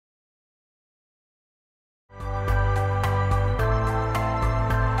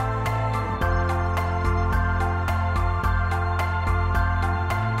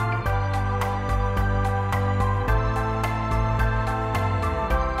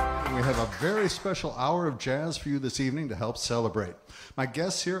very special hour of jazz for you this evening to help celebrate. My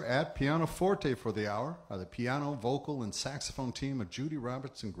guests here at Pianoforte for the hour are the piano, vocal, and saxophone team of Judy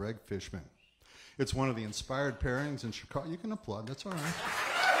Roberts and Greg Fishman. It's one of the inspired pairings in Chicago. You can applaud, that's all right.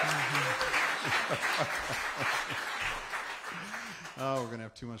 Oh, we're going to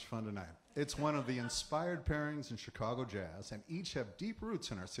have too much fun tonight. It's one of the inspired pairings in Chicago jazz, and each have deep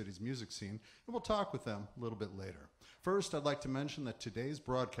roots in our city's music scene, and we'll talk with them a little bit later. First, I'd like to mention that today's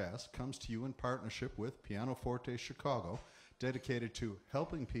broadcast comes to you in partnership with Pianoforte Chicago, dedicated to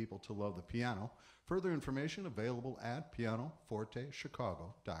helping people to love the piano. Further information available at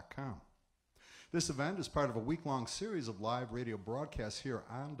pianofortechicago.com. This event is part of a week-long series of live radio broadcasts here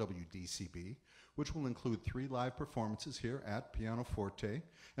on WDCB, which will include 3 live performances here at Pianoforte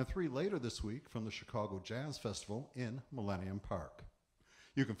and 3 later this week from the Chicago Jazz Festival in Millennium Park.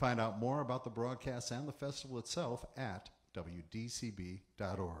 You can find out more about the broadcast and the festival itself at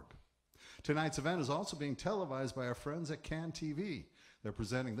WDCB.org. Tonight's event is also being televised by our friends at CAN TV. They're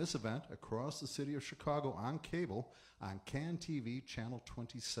presenting this event across the city of Chicago on cable on CAN TV Channel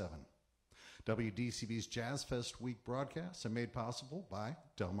 27. WDCB's Jazz Fest Week broadcasts are made possible by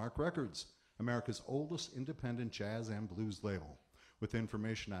Delmark Records, America's oldest independent jazz and blues label, with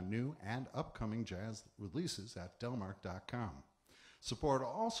information on new and upcoming jazz releases at delmark.com. Support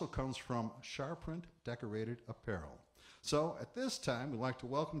also comes from Sharprint Decorated Apparel. So at this time, we'd like to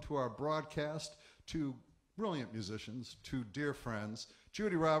welcome to our broadcast 2 brilliant musicians, 2 dear friends,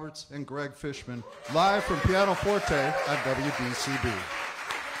 Judy Roberts and Greg Fishman, live from Pianoforte at WDCB.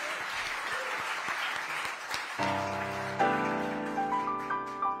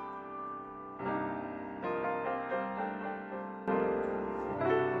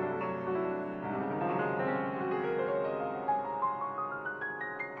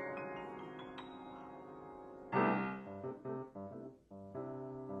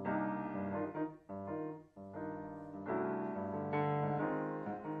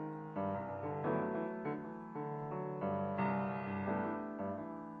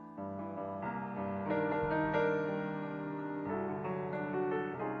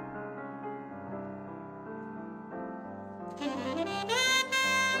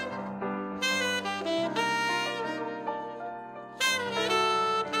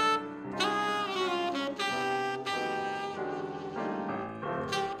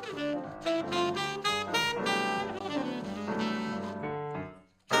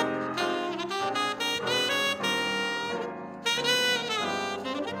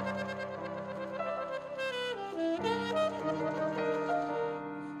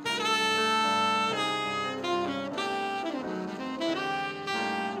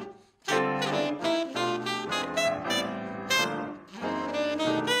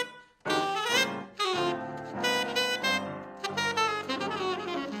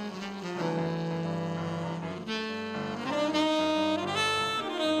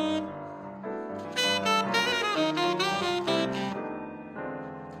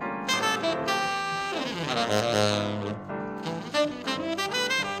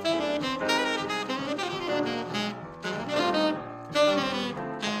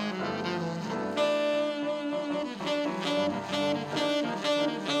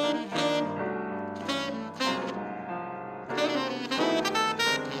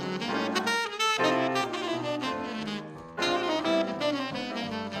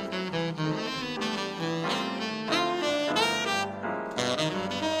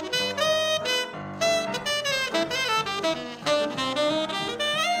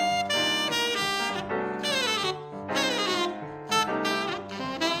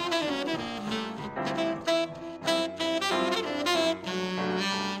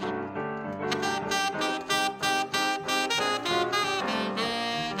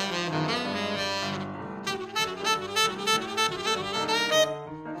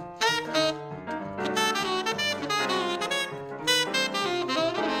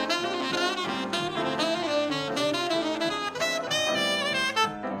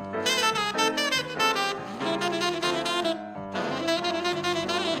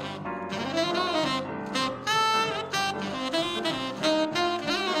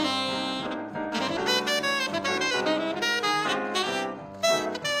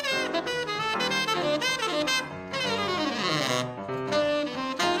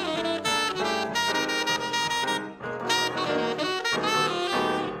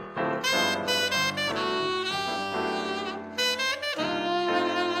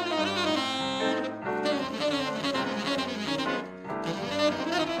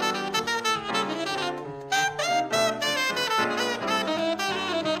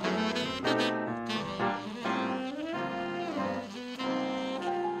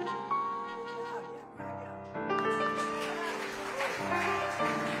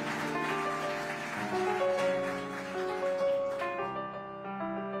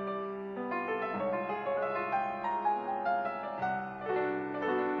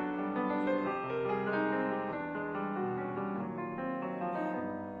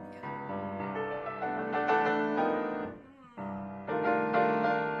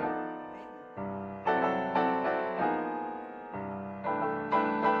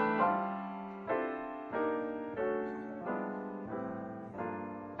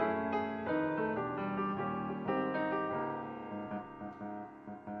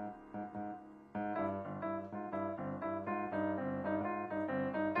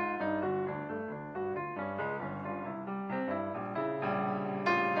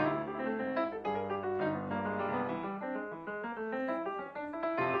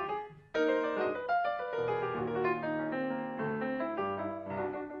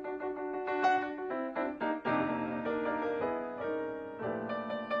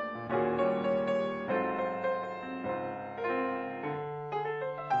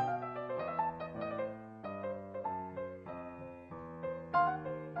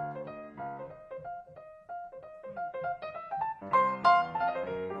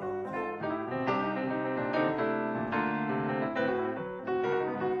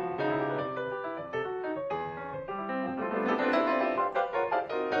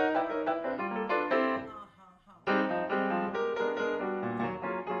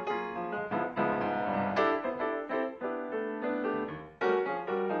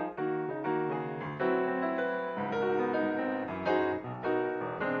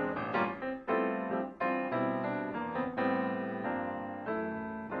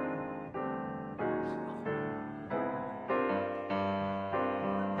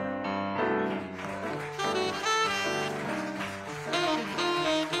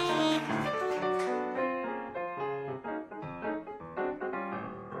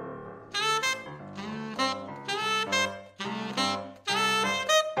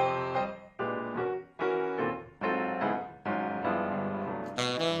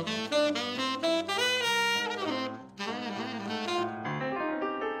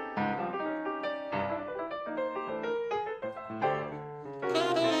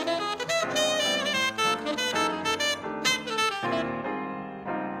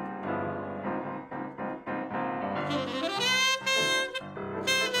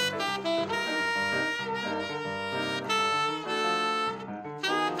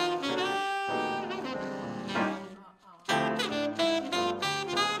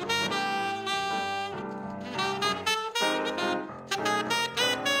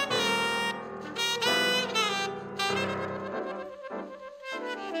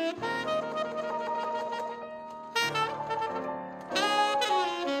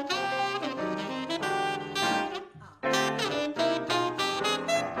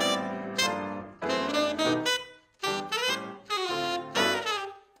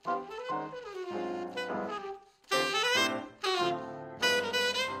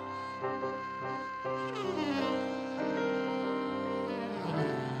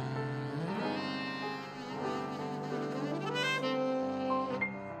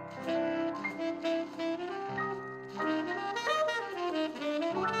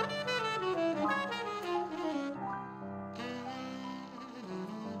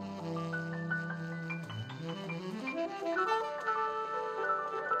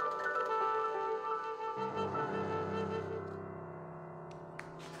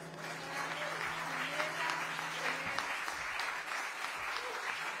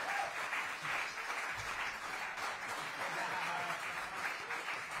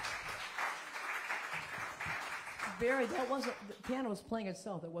 Barry, that wasn't, the piano was playing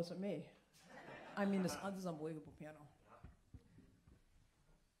itself, that wasn't me. I mean, this is unbelievable piano.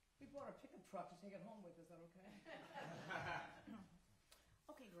 We brought a pickup truck to take it home with, is that okay?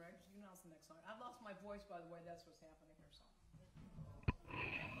 Okay, Greg, you can announce the next song. I've lost my voice, by the way, that's what's happening here, so.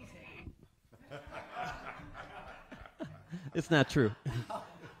 It's not true.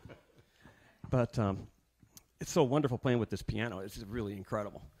 But it's so wonderful playing with this piano. It's really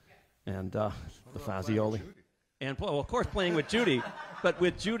incredible. And the Fazioli. And, well, of course, playing with Judy, but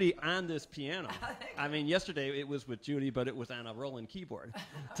with Judy on this piano. I mean, yesterday it was with Judy, but it was on a Roland keyboard.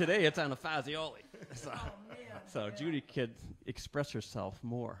 Today it's on a Fazioli. So, so Judy could express herself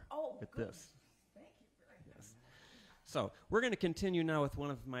more with this. Thank you very much. Yes. So we're going to continue now with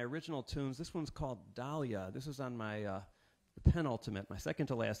one of my original tunes. This one's called Dahlia. This is on my the penultimate, my second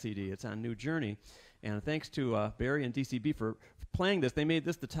to last CD. It's on New Journey. And thanks to Barry and DCB for playing this. They made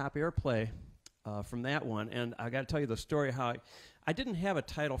this the top airplay from that one. And I got to tell you the story how I didn't have a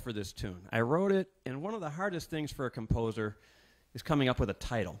title for this tune. I wrote it, and one of the hardest things for a composer is coming up with a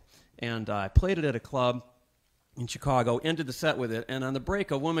title. And I played it at a club in Chicago, ended the set with it, and on the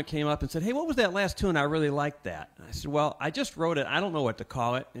break a woman came up and said, "Hey, what was that last tune? I really liked that." And I said, "Well, I just wrote it. I don't know what to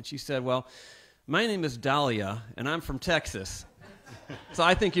call it." And she said, "Well, my name is Dahlia, and I'm from Texas, so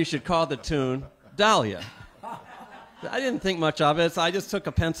I think you should call the tune Dahlia." I didn't think much of it, so I just took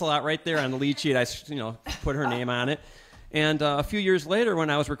a pencil out right there on the lead sheet. I put her name on it. And a few years later,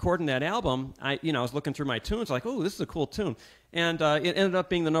 when I was recording that album, I was looking through my tunes, like, oh, this is a cool tune. And it ended up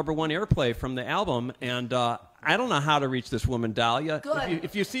being the #1 airplay from the album. And I don't know how to reach this woman, Dahlia. Good.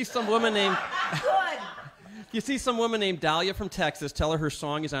 If you see some woman named... Good. If you see some woman named Dahlia from Texas, tell her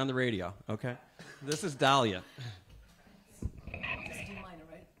song is on the radio, okay? This is Dahlia. It's D minor,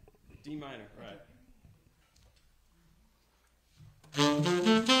 right? D minor, right.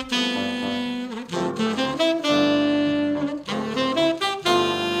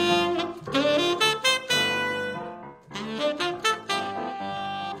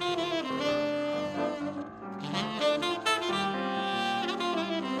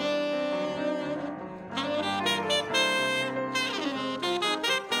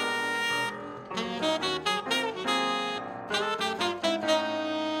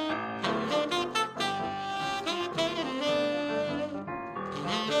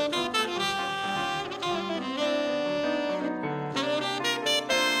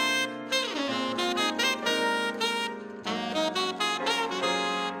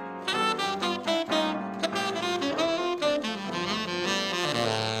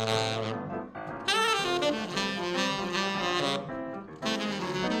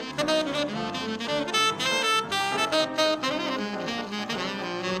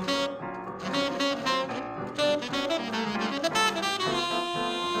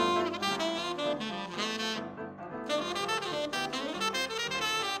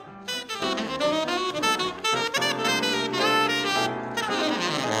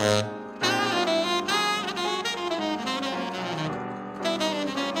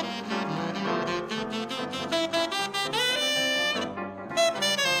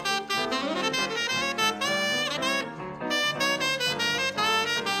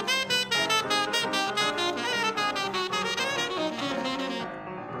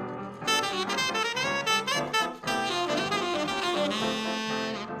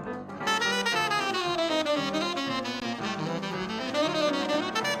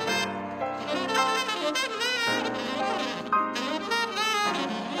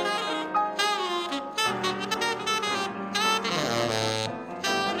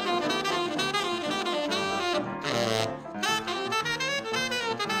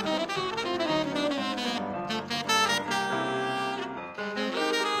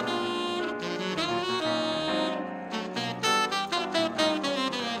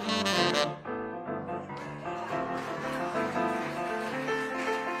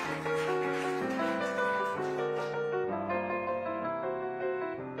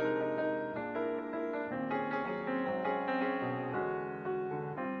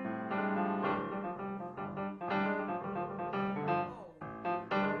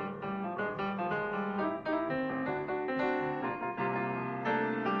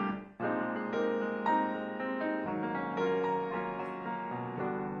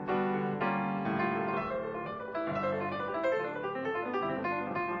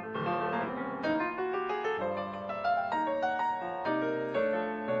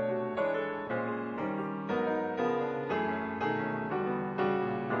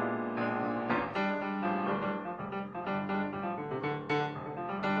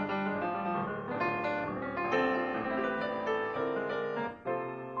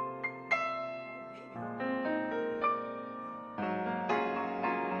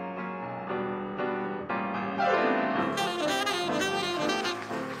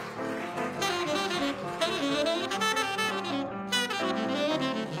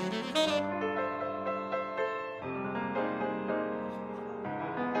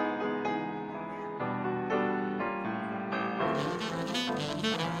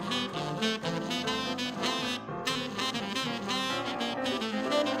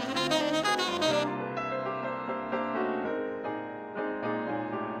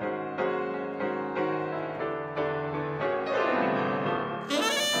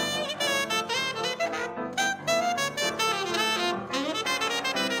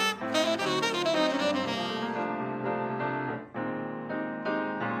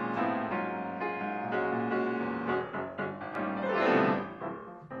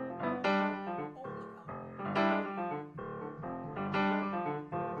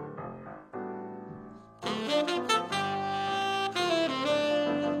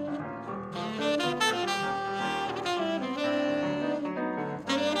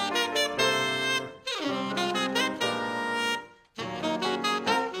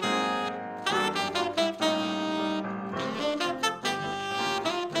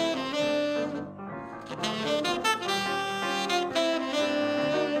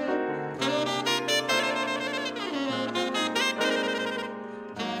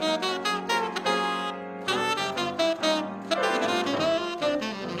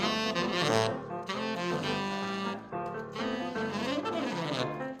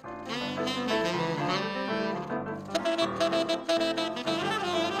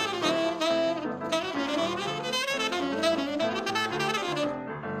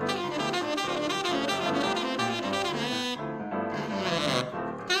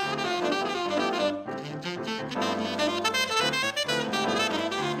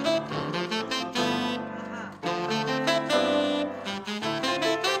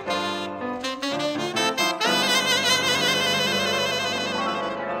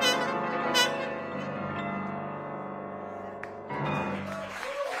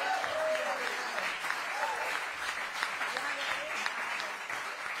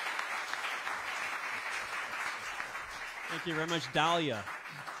 Thank you very much, Dahlia.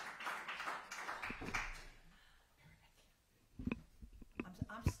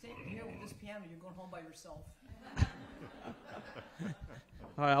 I'm staying here with this piano. You're going home by yourself.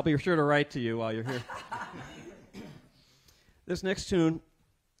 All right, I'll be sure to write to you while you're here. This next tune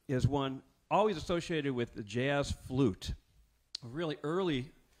is one always associated with the jazz flute, a really early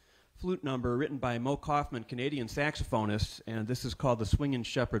flute number written by Mo Kaufman, Canadian saxophonist, and this is called the Swingin'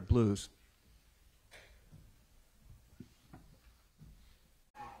 Shepherd Blues.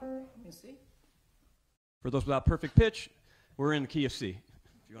 You see? For those without perfect pitch, we're in the key of C,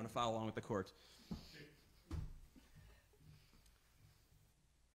 if you want to follow along with the chords.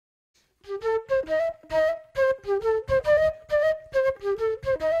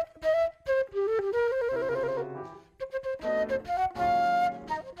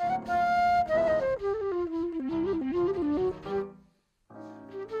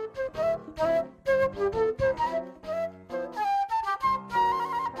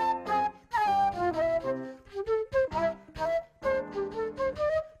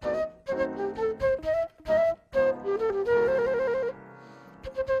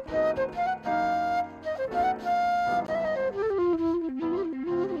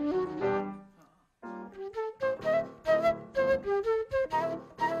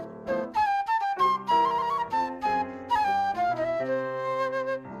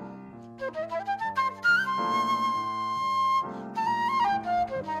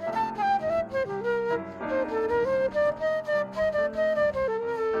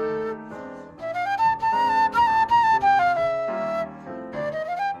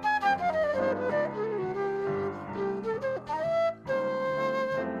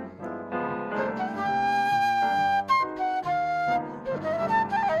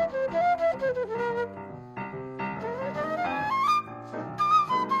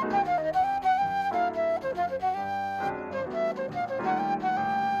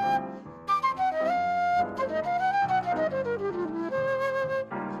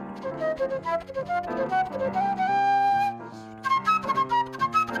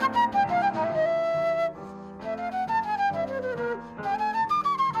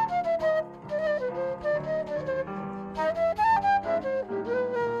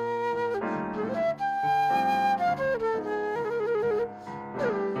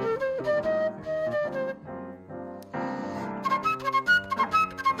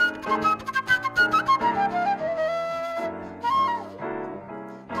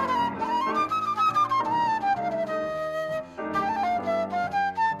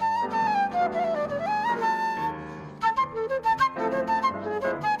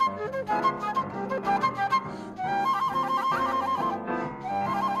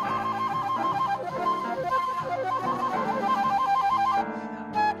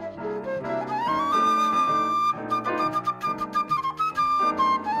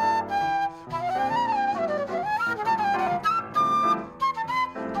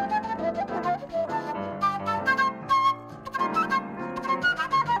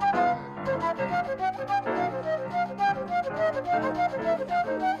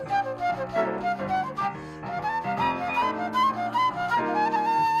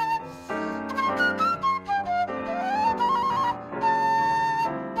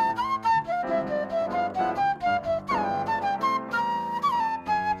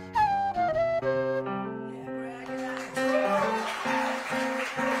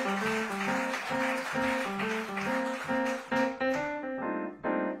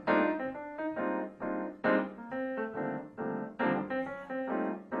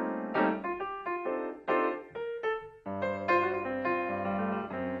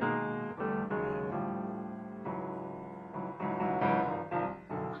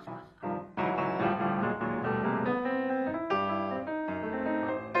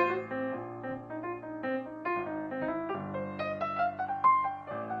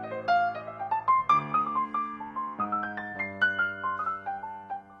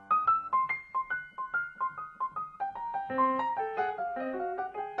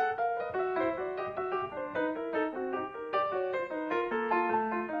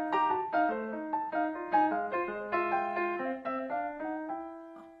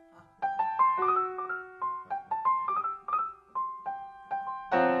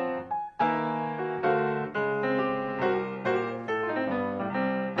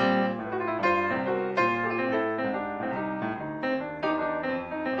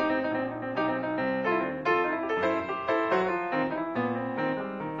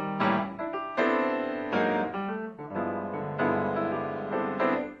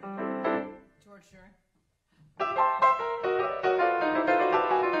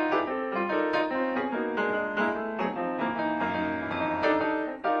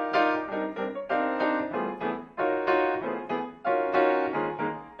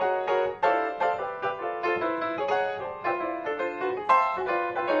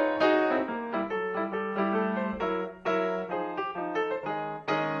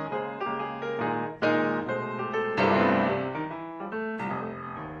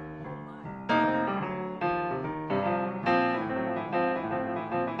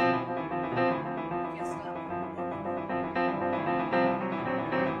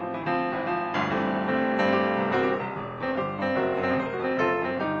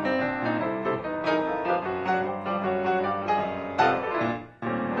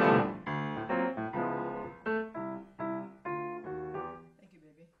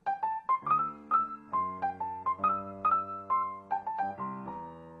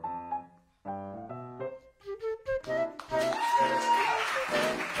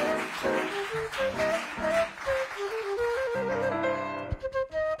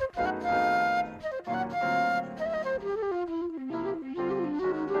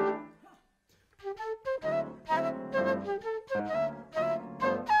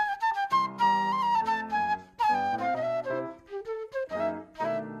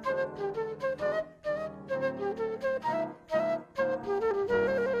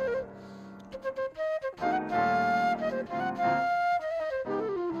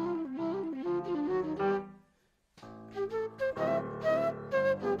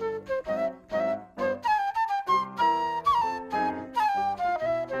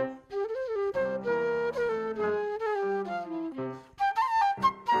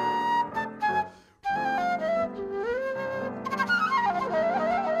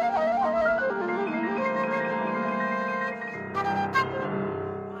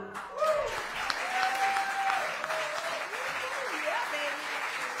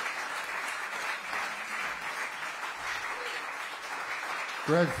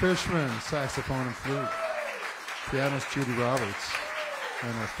 Greg Fishman, saxophone and flute. Pianist Judy Roberts,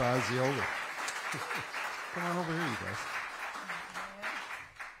 and a Faziola. Come on over here, you guys.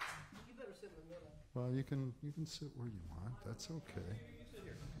 You better sit in the middle. Well, you can sit where you want. That's okay.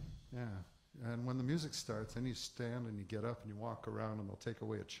 Yeah. And when the music starts, then you stand and you get up and you walk around, and they'll take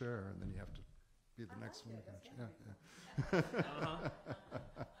away a chair, and then you have to be the next one.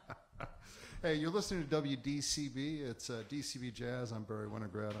 Hey, you're listening to WDCB. It's DCB Jazz. I'm Barry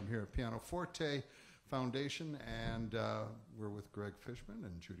Winograd. I'm here at Pianoforte Foundation, and we're with Greg Fishman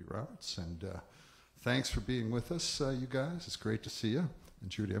and Judy Roberts. And thanks for being with us, you guys. It's great to see you. And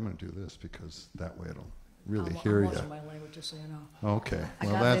Judy, I'm going to do this because that way it'll really hear you. I'm watching my language, just so you know. Okay,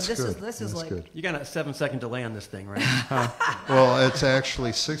 well that's good. This is like good. You got a 7-second delay on this thing, right? Well, it's actually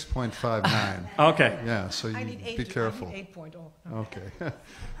 6.59. Okay. Yeah, so I you need be careful. I need 8.0. Okay,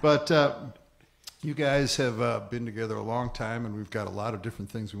 but you guys have been together a long time, and we've got a lot of different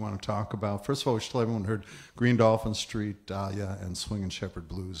things we want to talk about. First of all, we should tell everyone heard Green Dolphin Street, Dahlia, and Swingin' Shepherd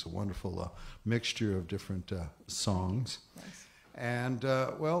Blues, a wonderful mixture of different songs. Thanks. And,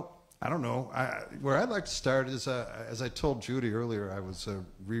 well, I don't know. Where I'd like to start is, as I told Judy earlier, I was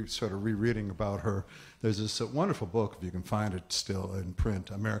sort of rereading about her. There's this wonderful book, if you can find it still in print,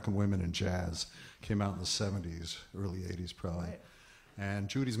 American Women in Jazz. Came out in the 70s, early 80s probably. Right. And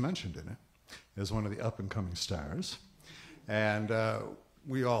Judy's mentioned in it as one of the up-and-coming stars. And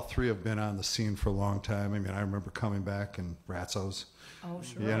we all three have been on the scene for a long time. I mean, I remember coming back in Ratzo's. Oh,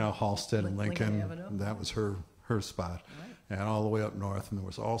 sure. You know, Halstead and Lincoln. And that was her spot. Right. And all the way up north, and there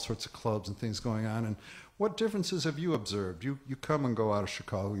was all sorts of clubs and things going on. And what differences have you observed? You come and go out of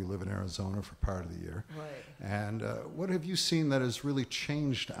Chicago. You live in Arizona for part of the year. Right. And what have you seen that has really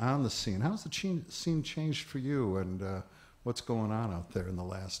changed on the scene? How's the scene changed for you, and what's going on out there in the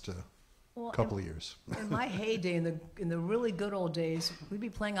last couple of years? In my heyday, in the really good old days, we'd be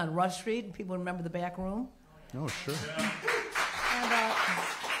playing on Rush Street, and people remember the back room. Oh, sure. And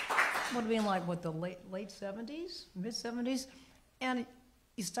would have been like, what, the late 70s, mid 70s? And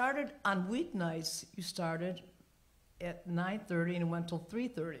you started on weeknights, you started at 9:30 and went till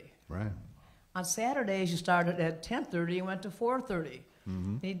 3:30. Right. On Saturdays, you started at 10:30 and went to 4:30.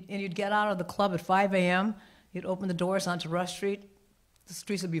 Mm-hmm. And you'd get out of the club at 5 a.m., you'd open the doors onto Rush Street. The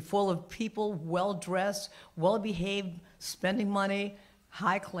streets would be full of people, well-dressed, well-behaved, spending money,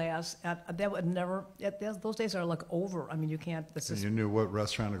 high class. That would never, those days are like over. I mean, you can't. And you knew what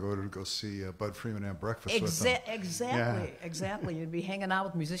restaurant to go see Bud Freeman have breakfast with them. Exactly, yeah. Exactly. You'd be hanging out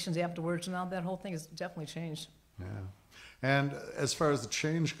with musicians afterwards, and now that whole thing has definitely changed. Yeah. And as far as the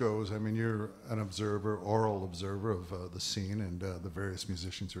change goes, I mean, you're an observer, oral observer of the scene and the various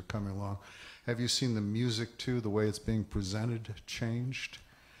musicians who are coming along. Have you seen the music, too, the way it's being presented, changed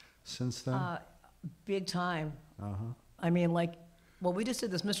since then? Big time. Uh-huh. I mean, like, well, we just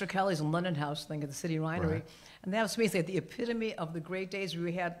did this Mr. Kelly's in London House thing at the City Winery. Right. And that was basically the epitome of the great days where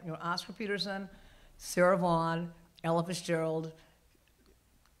we had, you know, Oscar Peterson, Sarah Vaughan, Ella Fitzgerald,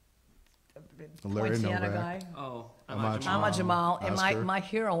 Poinciana guy. Oh, Ahmad Jamal. And my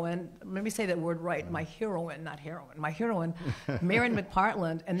heroine, let me say that word right, my heroine, not heroine, my heroine, Marion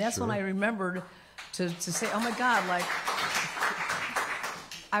McPartland. And that's when I remembered to say, oh my God, like,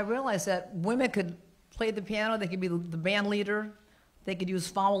 I realized that women could play the piano, they could be the band leader, they could use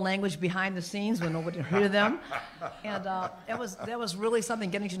foul language behind the scenes when nobody heard them. And that was really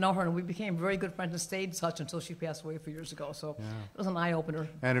something, getting to know her, and we became very good friends and stayed such until she passed away a few years ago. So it was an eye-opener.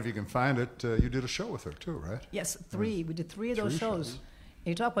 And if you can find it, you did a show with her too, right? Yes, three. We did three of those shows.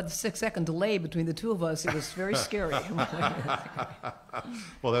 And you talk about the 6-second delay between the two of us, it was very scary.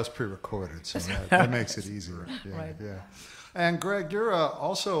 Well, that's pre-recorded, so that makes it easier. Yeah, right. Yeah. And Greg, you're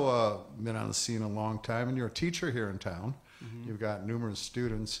also been on the scene a long time, and you're a teacher here in town. Mm-hmm. You've got numerous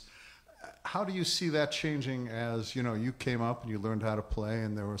students. How do you see that changing as, you know, you came up and you learned how to play,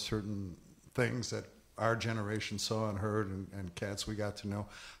 and there were certain things that our generation saw and heard and cats we got to know.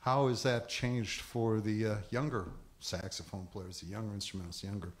 How has that changed for the younger saxophone players, the younger instrumentalists,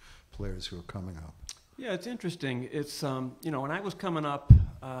 younger players who are coming up? Yeah, it's interesting. It's, you know, when I was coming up,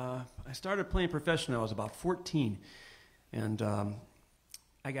 I started playing professionally. I was about 14. And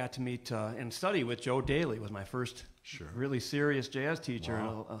I got to meet and study with Joe Daly. Was my first really serious jazz teacher,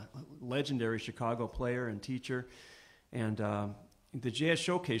 wow. A legendary Chicago player and teacher. And the Jazz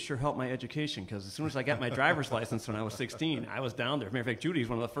Showcase sure helped my education, because as soon as I got my driver's license when I was 16, I was down there. Matter of fact, Judy's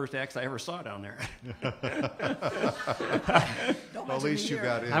one of the first acts I ever saw down there. Well, at least you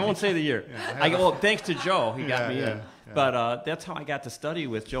got in. I won't say the year. Yeah, well, thanks to Joe, he got me in. Yeah. But that's how I got to study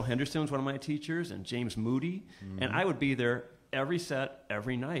with Joe Henderson, was one of my teachers, and James Moody. Mm-hmm. And I would be there every set,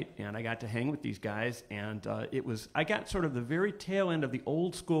 every night, and I got to hang with these guys, and I got sort of the very tail end of the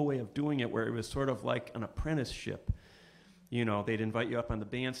old school way of doing it, where it was sort of like an apprenticeship. You know, they'd invite you up on the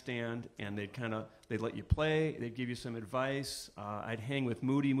bandstand, and they'd let you play, they'd give you some advice. I'd hang with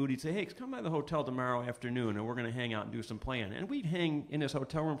Moody. Moody'd say, hey, come by the hotel tomorrow afternoon, and we're going to hang out and do some playing. And we'd hang in his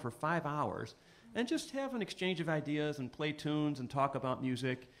hotel room for 5 hours and just have an exchange of ideas and play tunes and talk about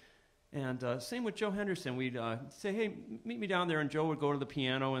music. And same with Joe Henderson. We'd say, hey, meet me down there, and Joe would go to the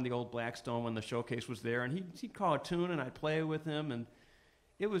piano in the old Blackstone when the showcase was there, and he'd call a tune, and I'd play with him, and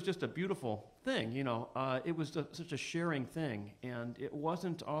it was just a beautiful thing, you know. It was such a sharing thing, and it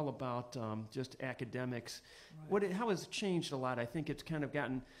wasn't all about just academics. Right. How it's changed a lot, I think it's kind of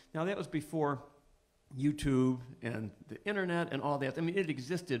gotten, now that was before YouTube and the internet and all that. I mean, it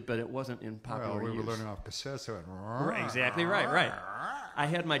existed, but it wasn't in popular use. We were learning off cassettes. Exactly right. I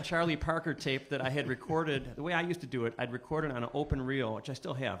had my Charlie Parker tape that I had recorded. The way I used to do it, I'd record it on an open reel, which I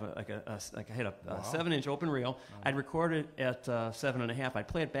still have. I had a 7-inch open reel. I'd record it at 7.5. I'd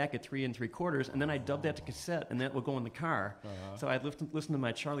play it back at 3 3/4, and then I'd dub that to cassette, and that would go in the car. So I'd listen to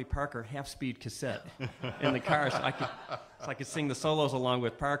my Charlie Parker half-speed cassette in the car, so I could sing the solos along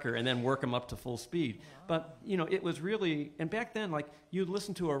with Parker and then work them up to full speed. But you know, it was really, and back then, like, you'd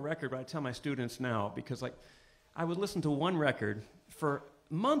listen to a record. But I tell my students now, because like, I would listen to one record for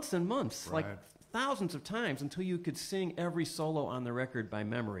months and months, like thousands of times, until you could sing every solo on the record by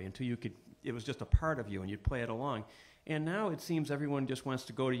memory, until you could, it was just a part of you and you'd play it along. And now it seems everyone just wants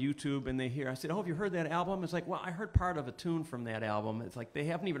to go to YouTube and they hear, I said, oh, have you heard that album? It's like, well, I heard part of a tune from that album. It's like they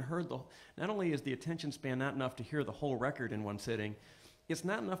haven't even heard not only is the attention span not enough to hear the whole record in one sitting, it's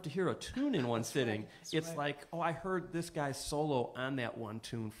not enough to hear a tune in one sitting. It's like, oh, I heard this guy's solo on that one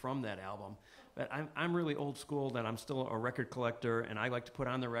tune from that album. But I'm really old school, that I'm still a record collector, and I like to put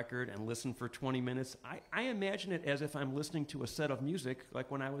on the record and listen for 20 minutes. I imagine it as if I'm listening to a set of music like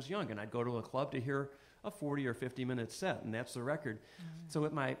when I was young, and I'd go to a club to hear a 40 or 50-minute set, and that's the record. So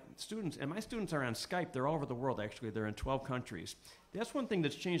with my students, and my students are on Skype, they're all over the world, actually. They're in 12 countries. That's one thing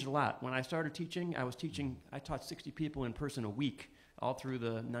that's changed a lot. When I started teaching, I taught 60 people in person a week, all through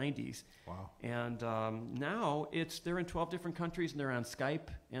the 90s. Wow. And now they're in 12 different countries, and they're on Skype,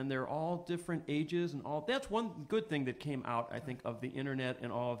 and they're all different ages and all. That's one good thing that came out, I think, of the internet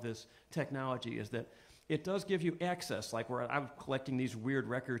and all of this technology, is that it does give you access. Like where I was collecting these weird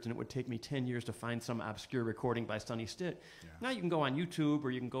records, and it would take me 10 years to find some obscure recording by Sonny Stitt. Yeah. Now you can go on YouTube, or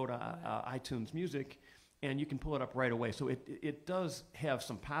you can go to iTunes Music, and you can pull it up right away. So it does have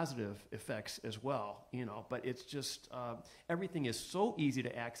some positive effects as well, you know, but it's just, everything is so easy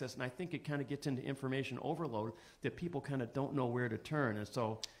to access, and I think it kind of gets into information overload that people kind of don't know where to turn, and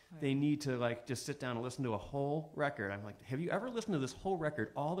so they need to like just sit down and listen to a whole record. I'm like, have you ever listened to this whole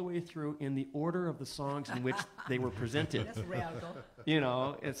record all the way through in the order of the songs in which they were presented? That's radical. You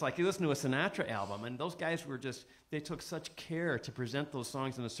know, it's like you listen to a Sinatra album, and those guys were just, they took such care to present those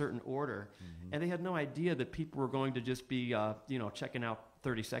songs in a certain order, and they had no idea that people were going to just be, you know, checking out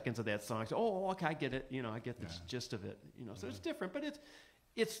 30 seconds of that song. So, oh, okay, I get it. You know, I get the gist of it. You know, so it's different, but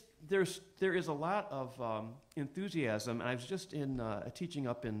there is a lot of enthusiasm. I was just teaching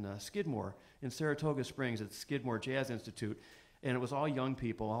up in Skidmore, in Saratoga Springs at Skidmore Jazz Institute, and it was all young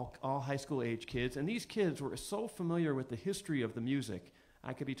people, all high school age kids, and these kids were so familiar with the history of the music.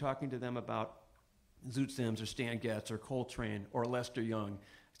 I could be talking to them about Zoot Sims or Stan Getz or Coltrane or Lester Young.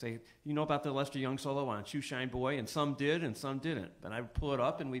 Say, you know about the Lester Young solo on Shoe Shine Boy? And some did and some didn't. And I would pull it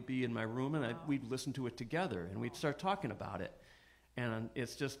up, and we'd be in my room, and we'd listen to it together, and we'd start talking about it. And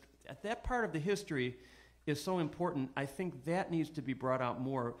it's just, that part of the history is so important. I think that needs to be brought out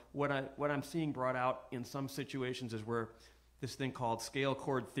more. What I'm seeing brought out in some situations is where this thing called scale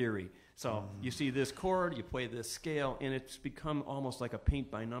chord theory. So you see this chord, you play this scale, and it's become almost like a paint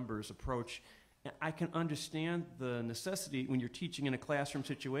by numbers approach. I can understand the necessity when you're teaching in a classroom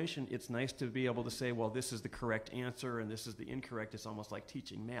situation. It's nice to be able to say, well, this is the correct answer and this is the incorrect. It's almost like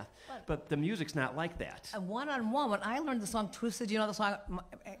teaching math. But the music's not like that. One-on-one, when I learned the song Twisted, you know the song,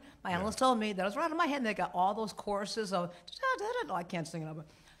 my analyst told me that was right in my head, and they got all those choruses of, oh, I can't sing it, but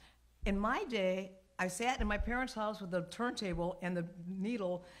in my day, I sat in my parents' house with the turntable and the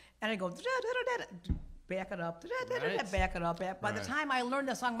needle, and I go, back it up, back it up. By the time I learned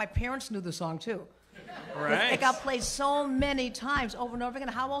the song, my parents knew the song too. Right. It got played so many times over and over again.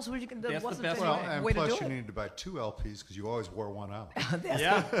 How else would you? That's the best well, way. and way plus to do you it. needed to buy 2 LPs because you always wore one out. And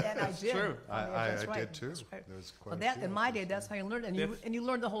I did. True. I did too. Right. There was quite Well, a that few in my LPs, day, that's how you learned it, and you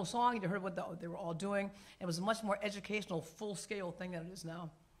learned the whole song. And you heard what they were all doing. It was a much more educational, full-scale thing than it is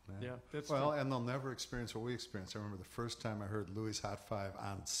now. Yeah, that's well, true. and they'll never experience what we experienced. I remember the first time I heard Louis' Hot 5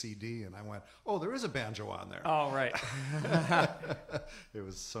 on CD, and I went, oh, there is a banjo on there. Oh, right. It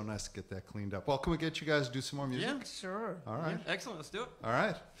was so nice to get that cleaned up. Well, can we get you guys to do some more music? Yeah. Sure. All right. Yeah, excellent. Let's do it. All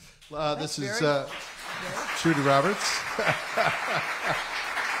right. This is Barry. Judy Roberts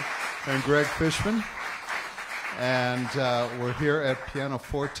and Greg Fishman. And we're here at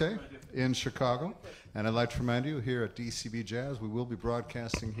Pianoforte in Chicago. And I'd like to remind you, here at DCB Jazz, we will be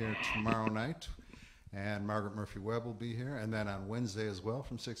broadcasting here tomorrow night. And Margaret Murphy-Webb will be here. And then on Wednesday as well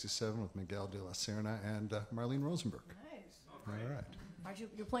from 67 with Miguel de la Serna and Marlene Rosenberg. Nice. All right. Aren't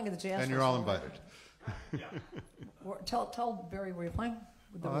you're playing at the Jazz And you're all Festival? invited. Tell Barry where you're playing.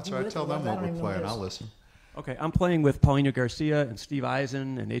 Oh, that's right. Tell them what we're playing. I'll listen. Okay, I'm playing with Paulina Garcia and Steve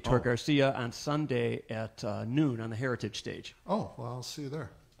Eisen and Aitor Oh. Garcia on Sunday at noon on the Heritage Stage. Oh, well, I'll see you there.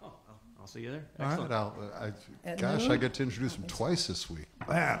 I'll see you there. All Excellent. right. At Gosh, noon? I get to introduce him twice this week.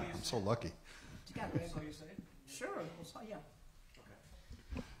 Man, I'm so lucky. You got it. Sure. Yeah.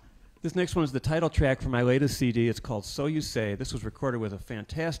 This next one is the title track from my latest CD. It's called So You Say. This was recorded with a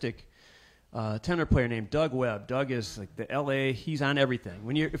fantastic tenor player named Doug Webb. Doug is like the L.A., he's on everything.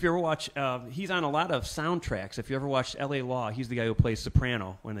 If you ever watch, he's on a lot of soundtracks. If you ever watch L.A. Law, he's the guy who plays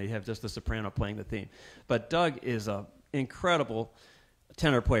soprano when they have just the soprano playing the theme. But Doug is an incredible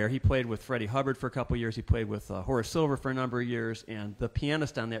tenor player. He played with Freddie Hubbard for a couple of years. He played with Horace Silver for a number of years. And the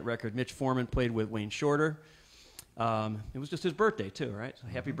pianist on that record, Mitch Foreman, played with Wayne Shorter. It was just his birthday, too, right? So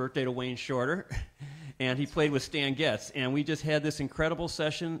happy birthday to Wayne Shorter. And he played with Stan Getz. And we just had this incredible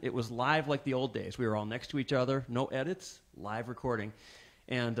session. It was live like the old days. We were all next to each other, no edits, live recording.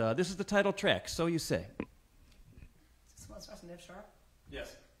 And this is the title track, So You Say. This one starts in F sharp?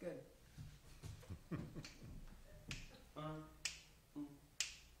 Yes. Good.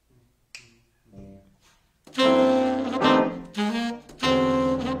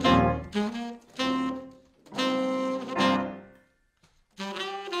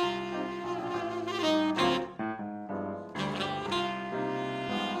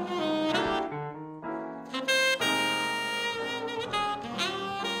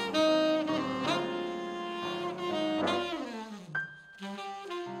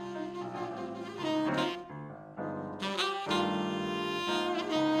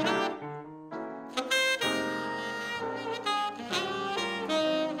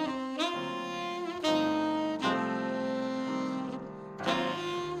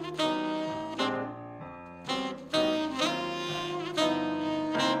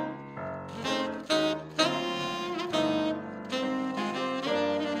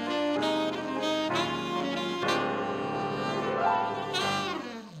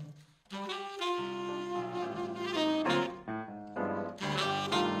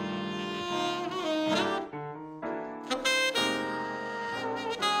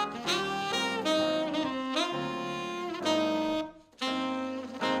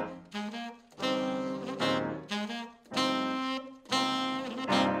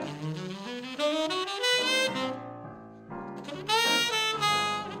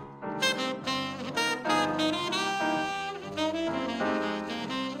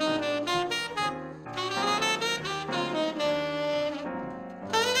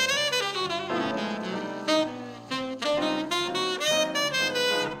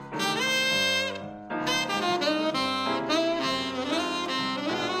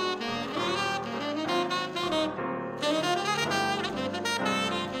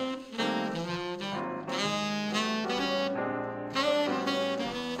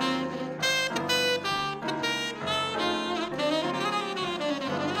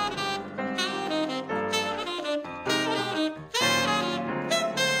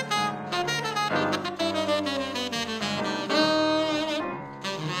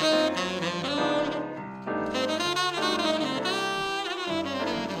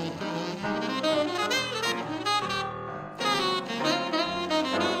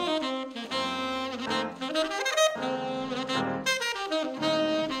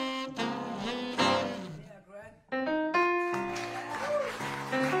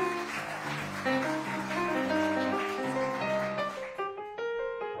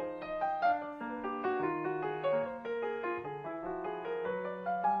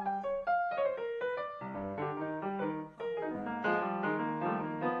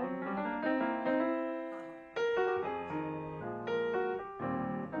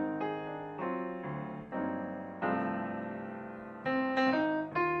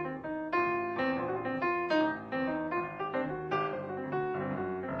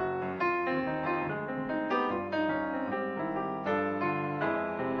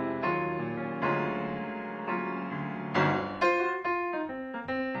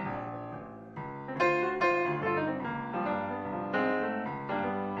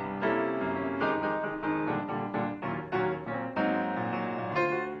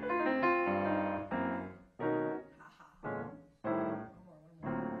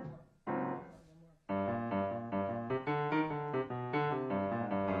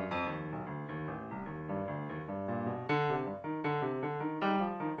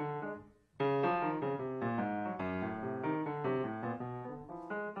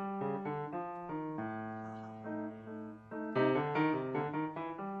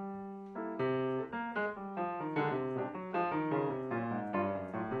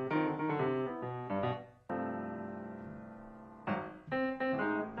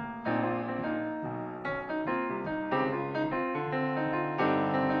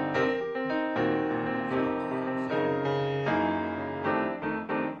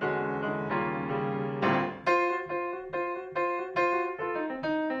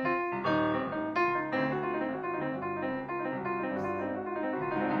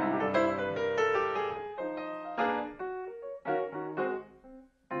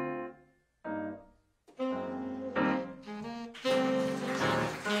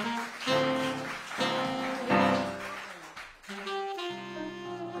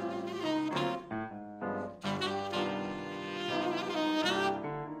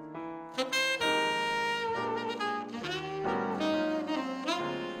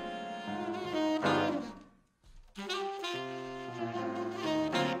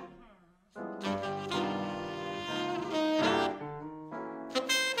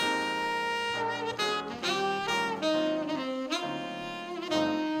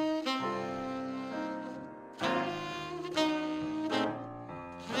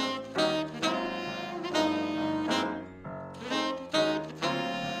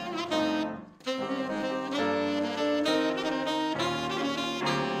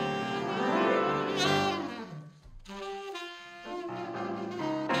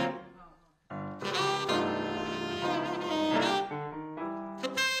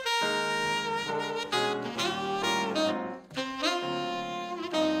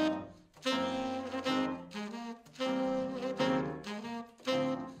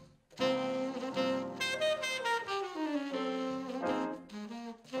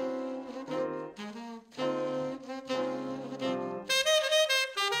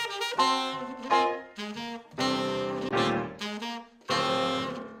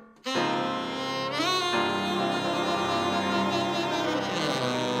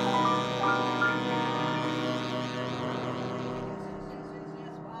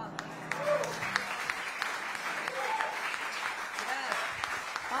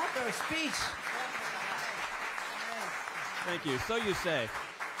 a speech. Thank you. So you say.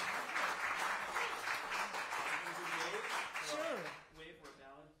 Sure. Wave for a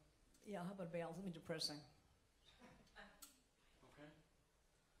ballad. Yeah, how about ballad? Something depressing. Okay.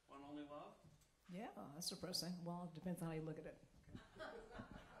 One Only Love? Yeah, that's depressing. Well, it depends on how you look at it.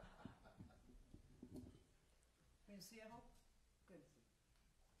 Can you see it, Hope? Good.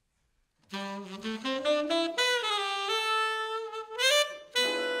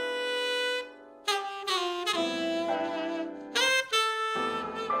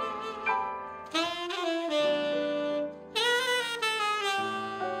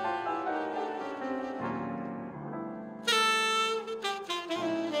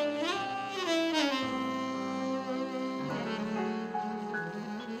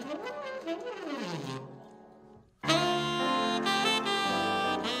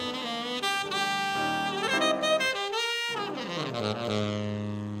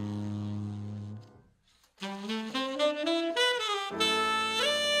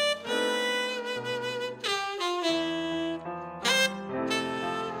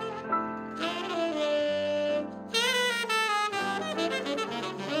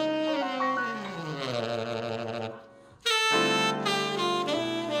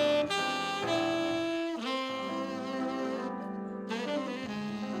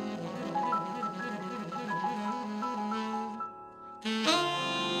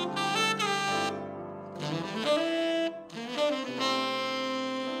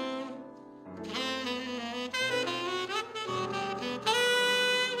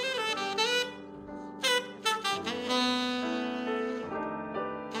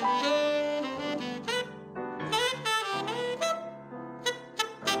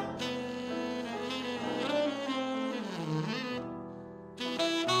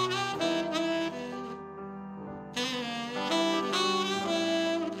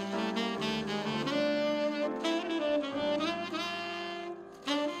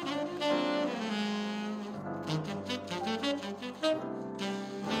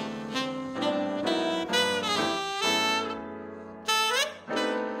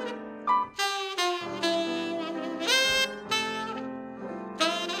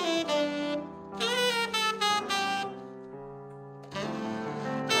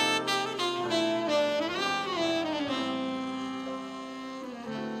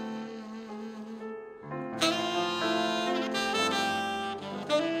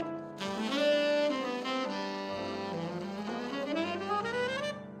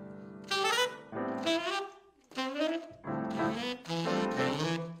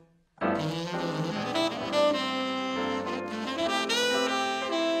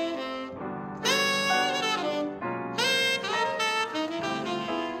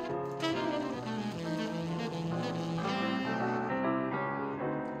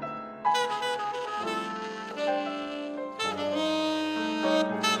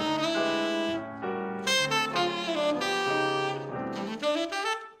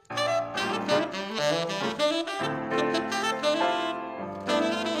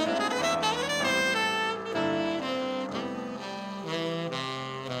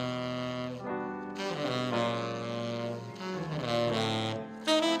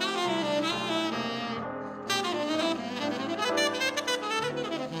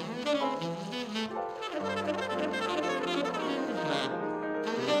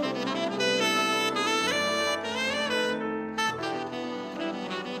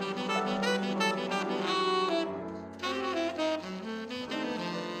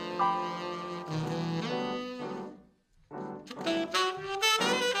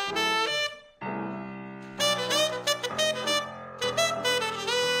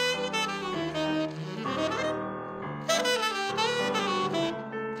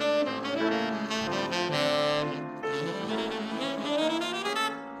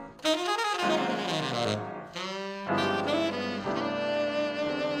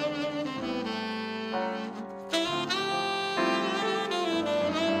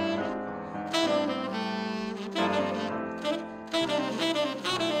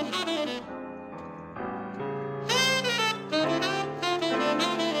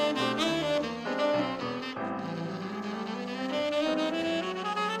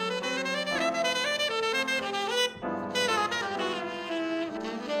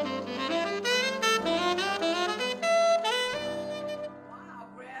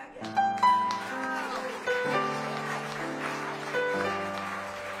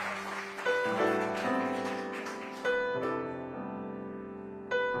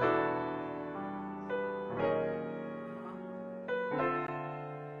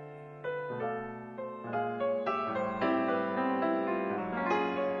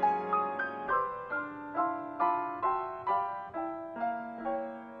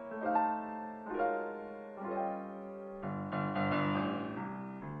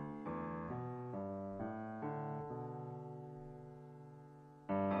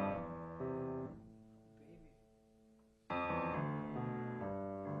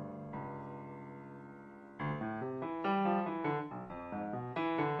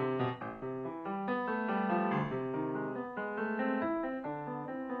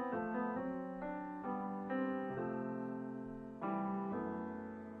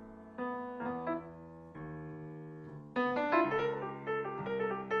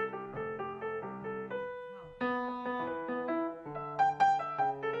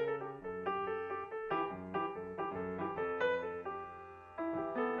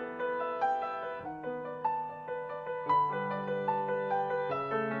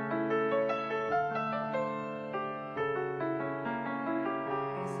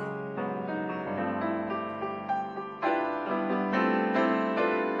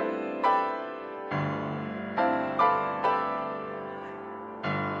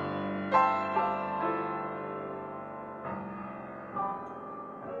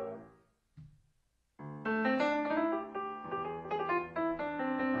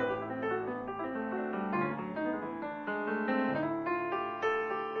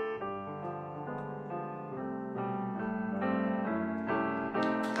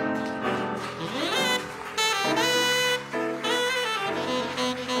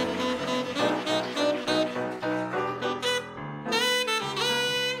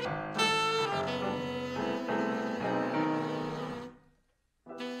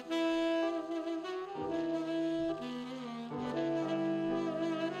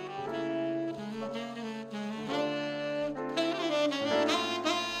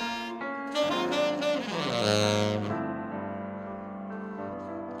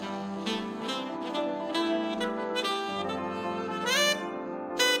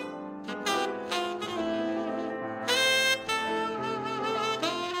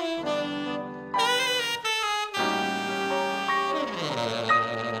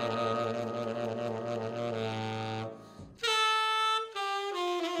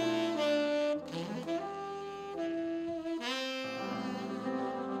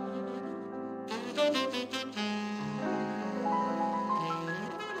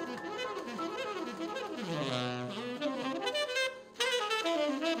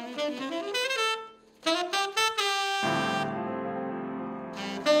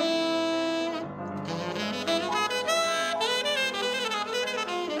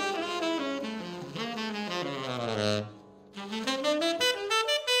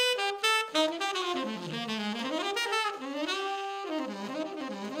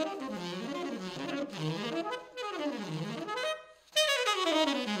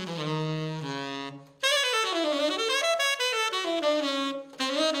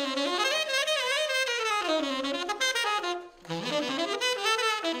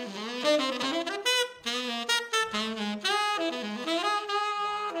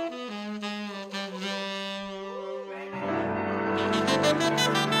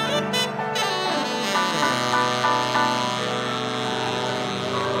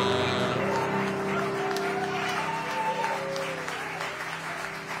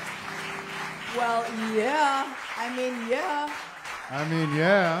 Well, yeah. I mean,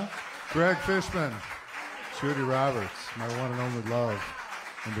 yeah. Greg Fishman, Judy Roberts, my one and only love.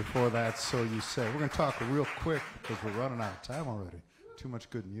 And before that, So You Say. We're going to talk real quick because we're running out of time already. Too much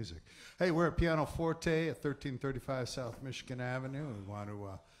good music. Hey, we're at Pianoforte at 1335 South Michigan Avenue. We want to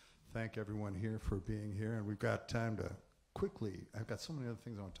thank everyone here for being here. And we've got time to quickly, I've got so many other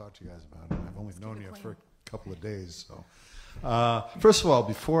things I want to talk to you guys about. And I've only known you for a couple of days. So, first of all,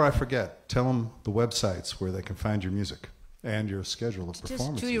 before I forget, tell them the websites where they can find your music and your schedule of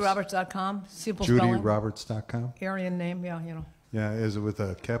performances. Just JudyRoberts.com, simple spelling. JudyRoberts.com? Aryan name, yeah, you know. Yeah, is it with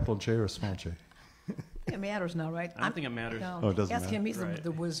a capital J or a small J? It matters now, right? I don't think it matters. No. Oh, it doesn't Ask matter? him, he's Right.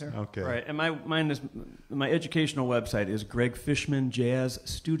 the wizard. Okay. Right, and my educational website is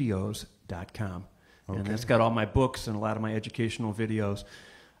gregfishmanjazzstudios.com. And Okay. that's got all my books and a lot of my educational videos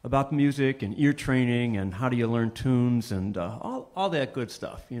about music and ear training and how do you learn tunes and all that good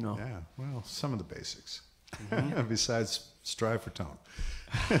stuff, you know. Yeah, well, some of the basics. Besides strive for tone.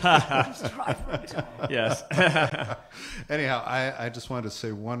 Yes. Anyhow, I just wanted to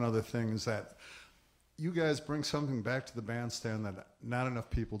say one other thing is that you guys bring something back to the bandstand that not enough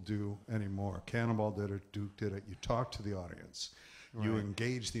people do anymore. Cannonball did it, Duke did it. You talk to the audience. Right. You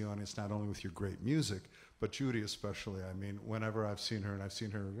engage the audience not only with your great music, but Judy especially. I mean, whenever I've seen her, and I've seen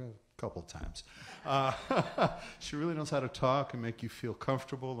her a couple times, she really knows how to talk and make you feel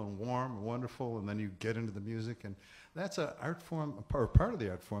comfortable and warm and wonderful, and then you get into the music. And that's an art form, or part of the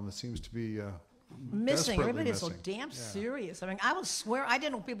art form that seems to be missing. Everybody is so missing. damn serious. I mean, I would swear, I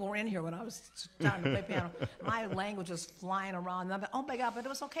didn't know people were in here when I was starting to play piano. My language was flying around. And I'm like, oh my God, but it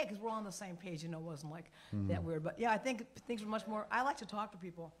was okay because we're all on the same page. You know, it wasn't like that weird. But yeah, I think things were much more, I like to talk to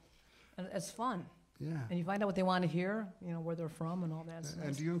people. And it's fun. Yeah. And you find out what they want to hear, you know, where they're from and all that.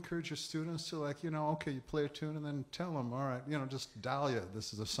 And do you encourage your students to, like, you know, okay, you play a tune and then tell them, all right, you know, just Dahlia,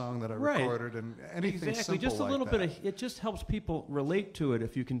 this is a song that I recorded, and anything exactly. simple Just a like little that. bit of, it just helps people relate to it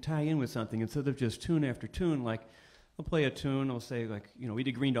if you can tie in with something instead of just tune after tune. Like, I'll play a tune, I'll say, like, you know, we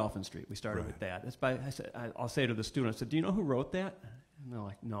did Green Dolphin Street. We started with that. That's by, I'll say to the student, I said, do you know who wrote that? And they're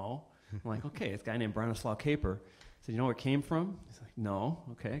like, no. I'm like, okay, it's a guy named Bronislaw Kaper. I said, you know where it came from? He's like, no.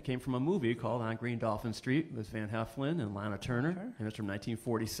 Okay, it came from a movie called On Green Dolphin Street with Van Heflin and Lana Turner, and it's from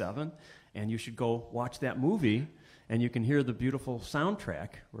 1947. And you should go watch that movie, and you can hear the beautiful soundtrack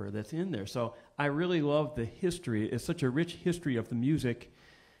where that's in there. So I really love the history. It's such a rich history of the music,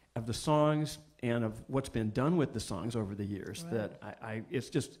 of the songs, and of what's been done with the songs over the years. Right.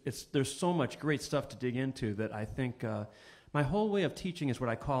 That there's so much great stuff to dig into that I think. My whole way of teaching is what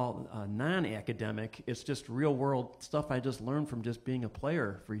I call non-academic. It's just real-world stuff I just learned from just being a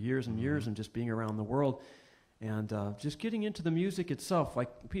player for years and years and just being around the world. And just getting into the music itself. Like,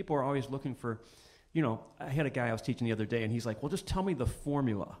 people are always looking for, you know, I had a guy I was teaching the other day, and he's like, well, just tell me the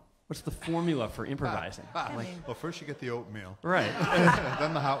formula. What's the formula for improvising? Like, well, first you get the oatmeal. Right.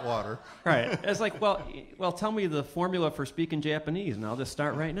 Then the hot water. Right. It's like, well, tell me the formula for speaking Japanese, and I'll just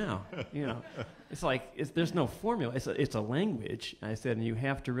start right now. You know, it's like there's no formula. It's a language. I said, and you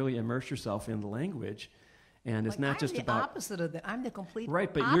have to really immerse yourself in the language, and it's not just about. I'm the opposite of that. I'm the complete.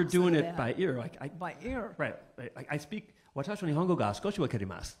 Right, but you're doing it by ear. By ear. Right. I speak. Watashi wa Nihongo ga skoshi wa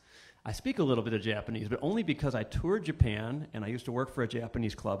wakarimasu. I speak a little bit of Japanese, but only because I toured Japan, and I used to work for a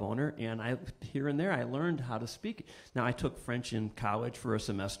Japanese club owner, and here and there I learned how to speak. Now, I took French in college for a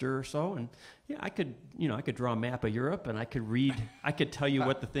semester or so, and yeah, I could draw a map of Europe, and I could tell you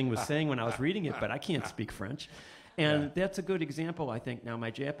what the thing was saying when I was reading it, but I can't speak French. And that's a good example, I think. Now, my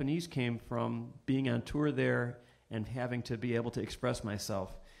Japanese came from being on tour there and having to be able to express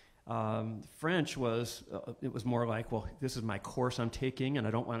myself. French was, it was more like, well, this is my course I'm taking, and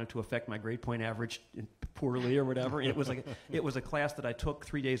I don't want it to affect my grade point average poorly or whatever. And it was like, it was a class that I took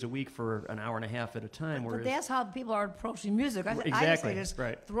 3 days a week for an hour and a half at a time. But that's how people are approaching music. Exactly, I say this,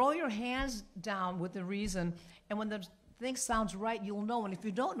 right. throw your hands down with the reason, and when the thing sounds right, you'll know. And if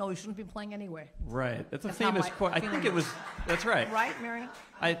you don't know, you shouldn't be playing anyway. Right. That's a That's famous how my quote. I feeling think it was, that's right. Right, Mary?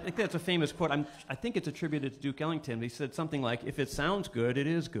 I think that's a famous quote. I think it's attributed to Duke Ellington. He said something like, if it sounds good, it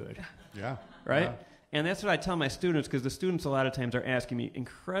is good. Yeah. Right? Yeah. And that's what I tell my students, because the students a lot of times are asking me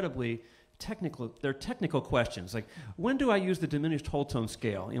incredibly technical questions. Like, when do I use the diminished whole tone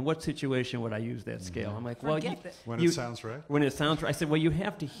scale? In what situation would I use that scale? I'm like, well, when it sounds right. When it sounds right. I said, well, you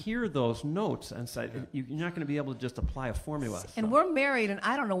have to hear those notes. And so you're not going to be able to just apply a formula. And we're married, and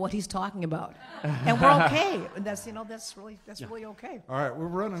I don't know what he's talking about. And we're okay. And that's, that's really okay. All right, we're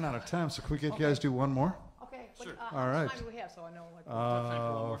running out of time, so can we get you guys do one more? Okay. Sure. All right. How much time do we have, so I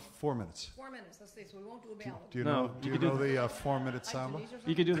know? 4 minutes. 4 minutes. Let's see. So we won't do a ballad. Do you No, know, you do you could know do the 4-minute samba?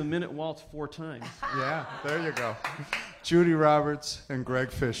 You could do the minute waltz 4 times. Yeah, there you go. Judy Roberts and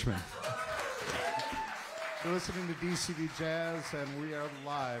Greg Fishman. You're listening to DCB Jazz, and we are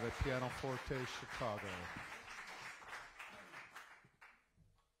live at Pianoforte Chicago.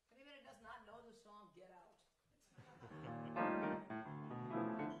 Anybody does not know the song, get out.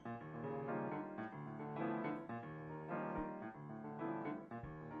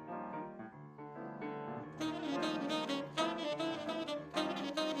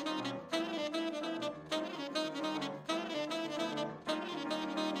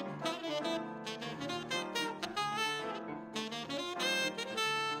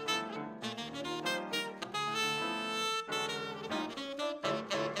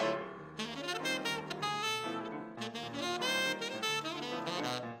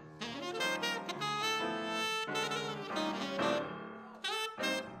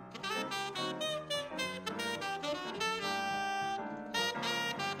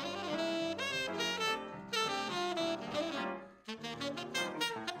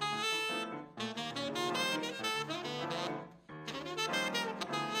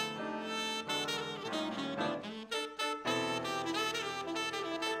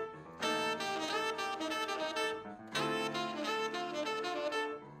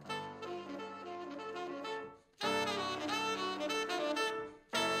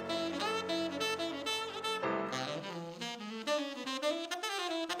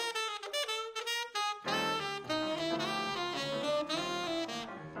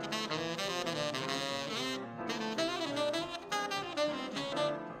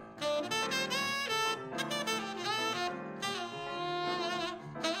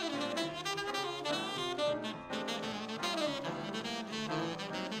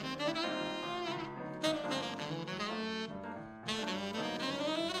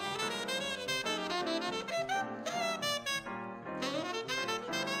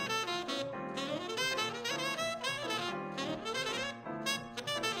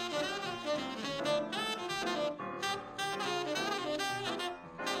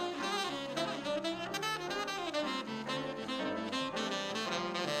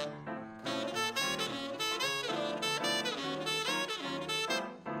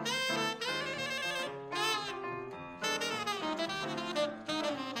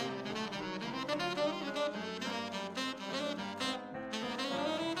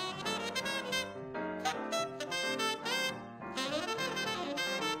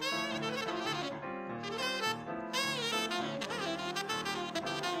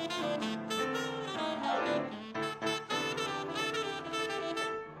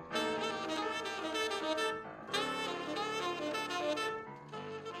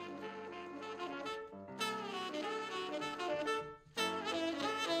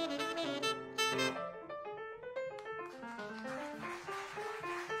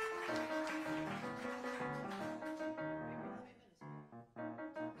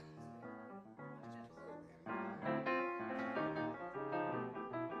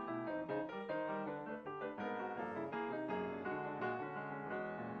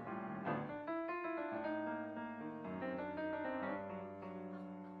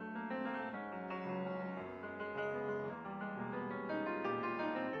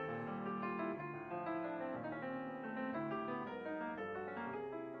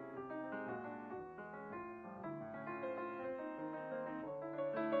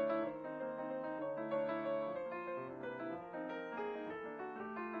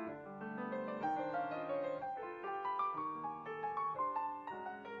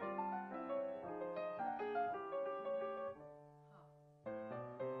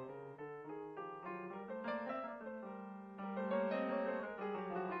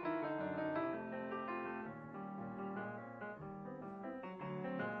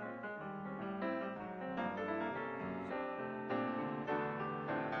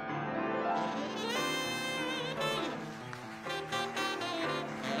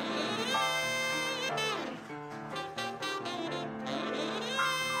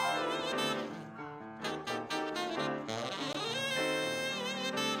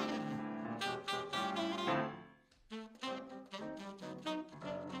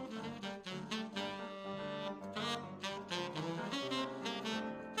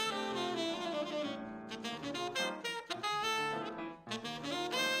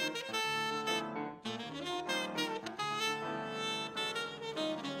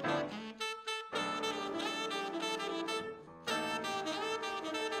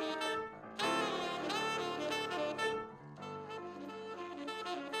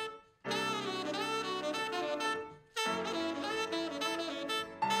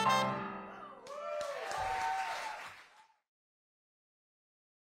 Thank you.